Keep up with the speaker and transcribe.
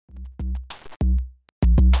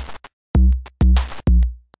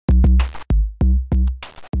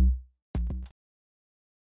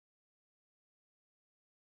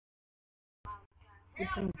get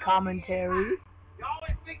some commentary. You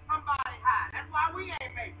always think somebody high. That's why we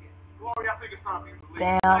ain't making it. Glory, I think it's time for you to leave.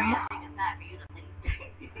 Damn. I think it's time for you to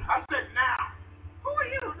leave. I said now. Who are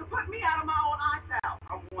you to put me out of my own iCloud?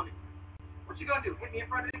 I want it. What you gonna do? Hit me in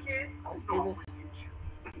front of the kids? No,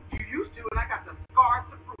 you used to, and I got the scars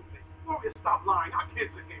to prove it. Gloria, stop lying. Our kids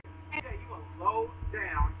are here. Hey, you a low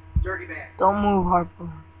down, dirty bag. Don't move, Harper.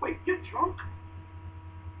 Wait, you're drunk?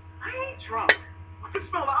 I ain't drunk. I can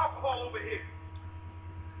smell the alcohol over here.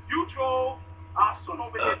 You drove our son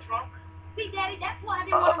over here drunk. See, Daddy, that's why I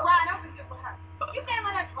didn't want to ride over here with her. You can't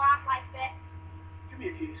let her drive like that. Give me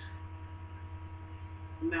your keys.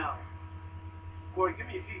 No. Boy, give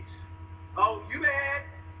me your keys. Oh, you bad?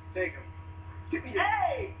 Take them. Give me your...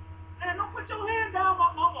 Hey! Man, don't put your hand down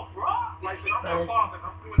my mama, bro. Like, I'm not bothered.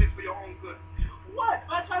 I'm doing this for your own good. What?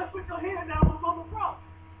 I try to put your hand down my mama, bro.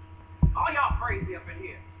 All y'all crazy up in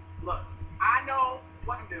here. Look, I know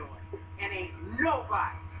what I'm doing. And ain't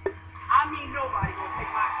nobody, I mean nobody, gonna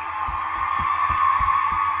take my keys.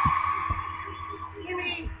 Give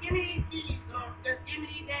me these keys, just give me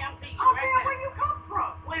these damn keys. Oh, right man, where you come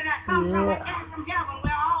from? Where did I come from? I came from heaven,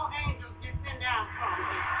 where all angels get sent down from.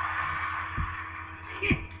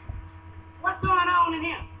 What's going on in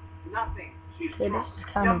here? Nothing. She's this is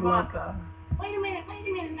kind of like a... Wait a minute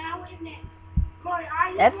now, wait a minute. Gloria, are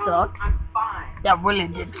you that drunk? sucked. I'm fine. That really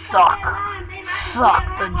did suck. Suck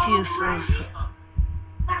the juices.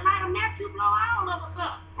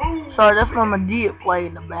 Sorry, that's my Medea play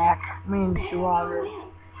in the back. Me and Chihuahua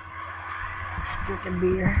drinking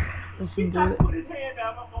beer. Listen to it. Put his hand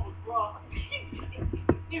down my mama's bra.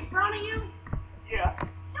 In front of you? Yeah.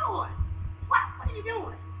 Doing? What are you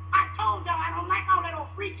doing? I told y'all I don't like all that old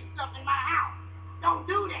freaky stuff in my house. Don't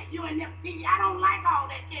do that. You and them TV. I don't like all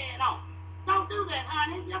that carrying on. Don't do that,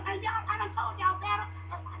 honey. Y'all, I done told y'all better.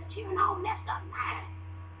 That's why the children all messed up mine.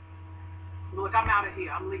 Look, I'm out of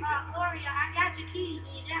here. I'm leaving. Gloria, I got your keys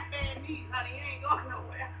and you got bad knees, honey. You ain't going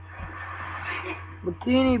nowhere.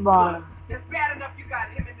 Bikini bottom. It's bad enough you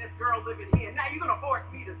got him and this girl living here. Now you're going to force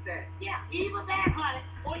me to stay. Yeah, either that, honey,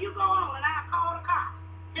 or you go on and I'll call the cops.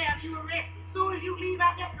 Tell you arrested as soon as you leave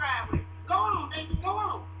out that driveway. Go on, baby, go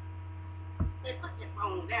on. They put that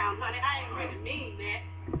phone down, honey. I ain't really mean that.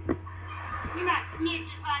 You're not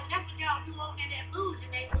snitching, honey. That's what y'all do over in that bougie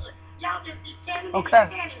neighborhood. Y'all just be telling me and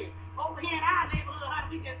telling me. Over here in our neighborhood,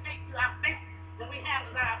 honey, we just take you out back and we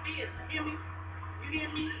handle our business. You hear me? You hear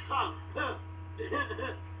me?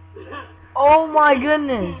 Oh my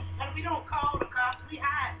goodness. And we don't call the cops, we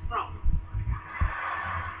hide from them.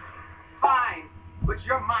 Fine, but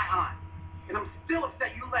you're my aunt. And I'm still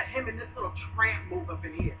upset you let him and this little tramp move up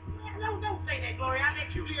in here. No, don't say that, Gloria. I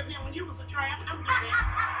let you live here when you was a tramp. Don't do that.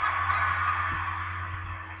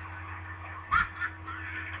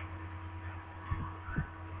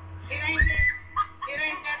 It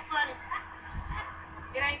ain't that funny.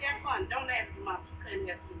 It ain't that funny. Don't laugh at my couldn't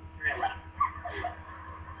have seen the tramp.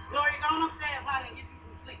 Gloria, go on upstairs, honey, and get you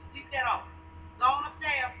some sleep. Sleep that off. Go on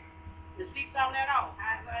upstairs and sleep some of that off.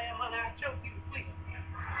 I'll choke you to sleep.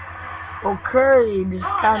 Okay, this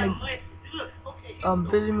kind of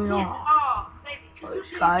pissing me off. Baby,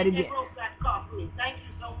 try it again. Thank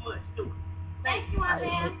you so much, too. Thank you, my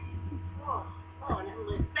man.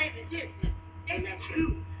 Baby, listen.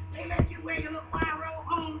 They let you wear your little fine robe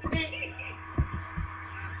home today.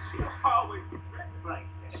 She always dressed like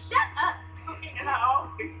that. Shut up. Okay. And I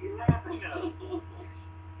always be laughing up.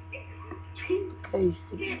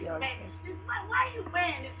 Why are you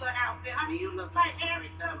wearing this little outfit? Honey, you look like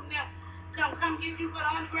Harry something else. Come get you for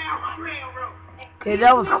the Underground Railroad. Okay,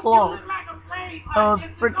 that was close. You look like a slave, That was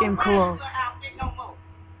freaking close.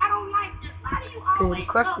 I don't like this. Why do you always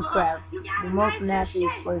the Krusty Krab, You got the a most nice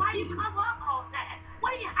nastiest shape. place Why to you eat. cover up all that?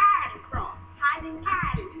 What are you hiding from? Hiding.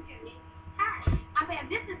 You hear me? Hiding. I mean,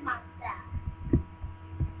 this is my style.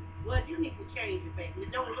 Well, you need to change it, baby.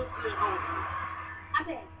 It don't look good on you. I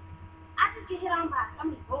mean, I just get hit on by some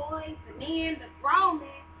of these boys, the men, the grown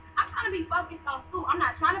men. I'm trying to be focused on school. I'm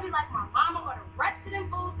not trying to be like my mama or the rest of them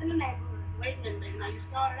fools in the neighborhood. Wait a minute, baby. Now, you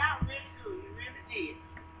started out really good. You really did.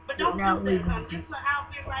 But don't do that, honey. This little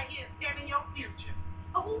outfit right here is telling your future.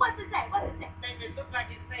 Oh, well, what's it say? What's it say? Baby, it looks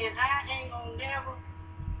like it's saying, I ain't gonna never.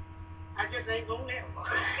 I just ain't gonna never.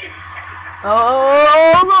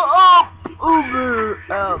 Uber.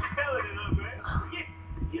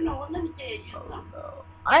 You know what? Let me tell you something.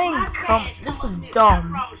 I ain't come. This is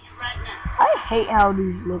dumb. I hate how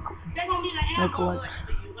these look like.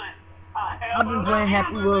 I've been playing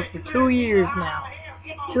Happy Wheels for 2 years now.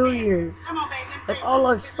 2 years. That's all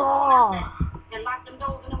I saw.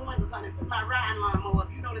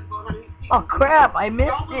 Oh crap! I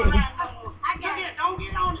missed it. Don't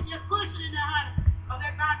get on it. Just push it in there, honey.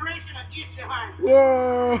 get you, honey.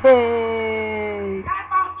 Yay! I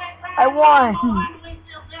bought that ride. I won. That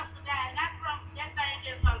thing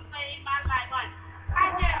just gonna save my life, honey. I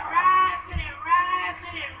just ride till it rides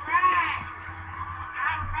till it rides. I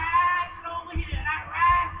ride it over here and I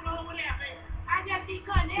ride it over there, baby. I just be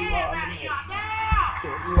cutting everybody, y'all.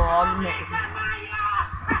 Damn! Lord, Come on, y'all.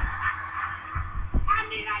 I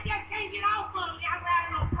mean, I just can't get off of it. I ride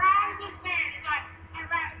it on Fridays and Saturdays. I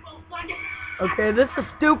ride it on Sunday. okay, this is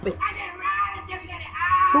stupid. I just ride it just let it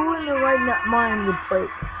out. Who in their right mind would play?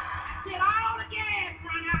 Till all the gas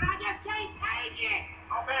run out. I just can't take it.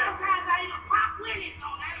 Sometimes I even pop with it. So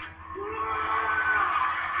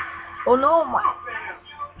Oh no, my.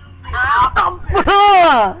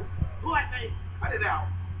 What, baby? Cut it out.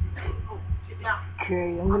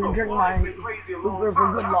 Okay, I'm gonna drink my Uber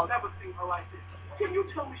for good luck. I've never seen her like this. Can you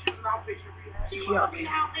tell me she was an outpatient rehab? She was in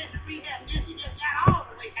outpatient rehab, and then she just got all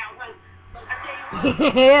the way out, honey. But I tell you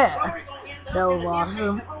what, Yeah. Lori's gonna end up That was in the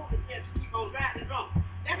awesome. She gonna drive and drunk.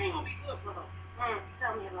 That ain't gonna be good for her.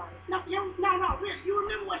 Tell me about it. No, really, you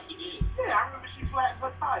remember what she did? Yeah, I remember she flattened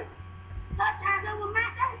her tire. Her tire, that was my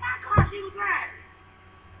car she was driving.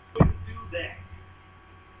 Wouldn't do that.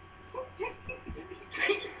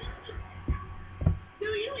 Do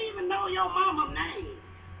you even know your mama's name?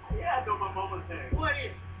 Yeah, I know my mama's name. What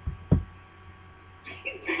is it?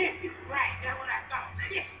 Right, that's what I thought.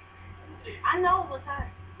 I know it was her.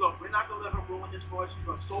 Look, we're not gonna let her ruin this for us. She's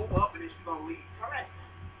gonna sew up and then she's gonna leave. All right.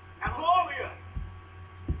 Now, Gloria!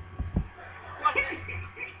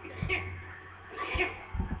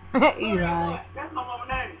 Eli. That's my mama's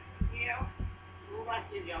name. Yeah. Well, watch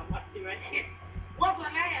this, y'all. Watch this right here. What's her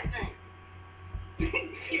last name?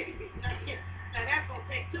 Now that's gonna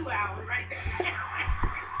take 2 hours right there.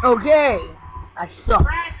 Okay, I suck.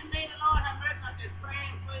 Bryson made the Lord have mercy. I'm just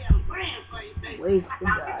praying for you. I'm praying for you, baby. Ways I to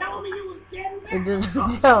thought you die. told me you was getting It better.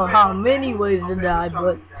 doesn't tell how many ways to die,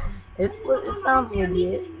 but it's what it sounds legit.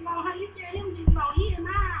 You tell him these wrong. He in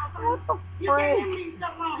my house. What You the tell him frick? these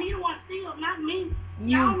stuff wrong. He the one steal, not me.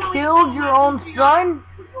 You killed your own son?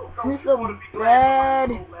 You're a bad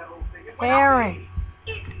parent.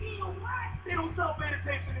 They don't sell beta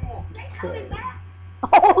tapes anymore.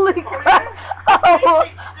 Holy crap!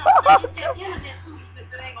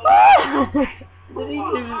 Did he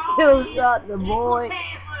just kill shot the boy?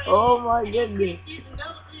 Oh my goodness.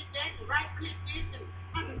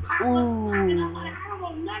 Ooh.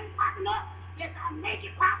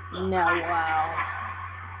 Now wow.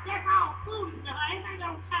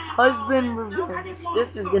 Husband revenge. This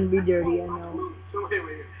is gonna be dirty, I know. So wait.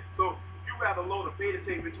 So you rather load a beta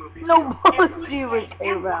tape into a video? No bullshit you would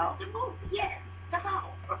care about. Yes, that's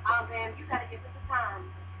all. Man, you gotta give it the time.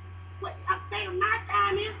 What I'm saying, my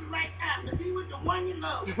time is the right time to be with the one you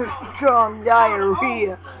love. Strong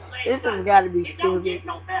diarrhea. This has got to be It don't stupid. get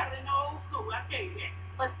no better than the old school, I tell you that.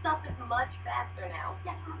 But stuff is much faster now.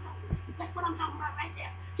 That's what I'm talking about right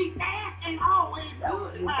there. See, fast ain't always That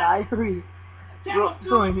was good. the diarrhea. Tell us,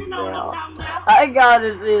 Doing you know what I'm talking about. I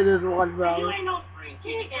gotta see this one, You bro. ain't no spring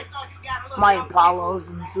chicken, so you got a little My young Apollos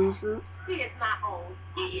and Zeus's. He is not old.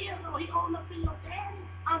 He is, though. He old enough to be your daddy.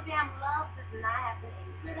 Damn, love does not have to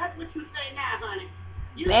age. That's what you say now, honey.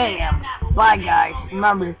 You Damn. Bye, guys.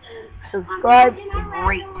 Remember, subscribe and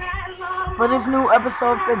rate for this new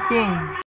episode 15.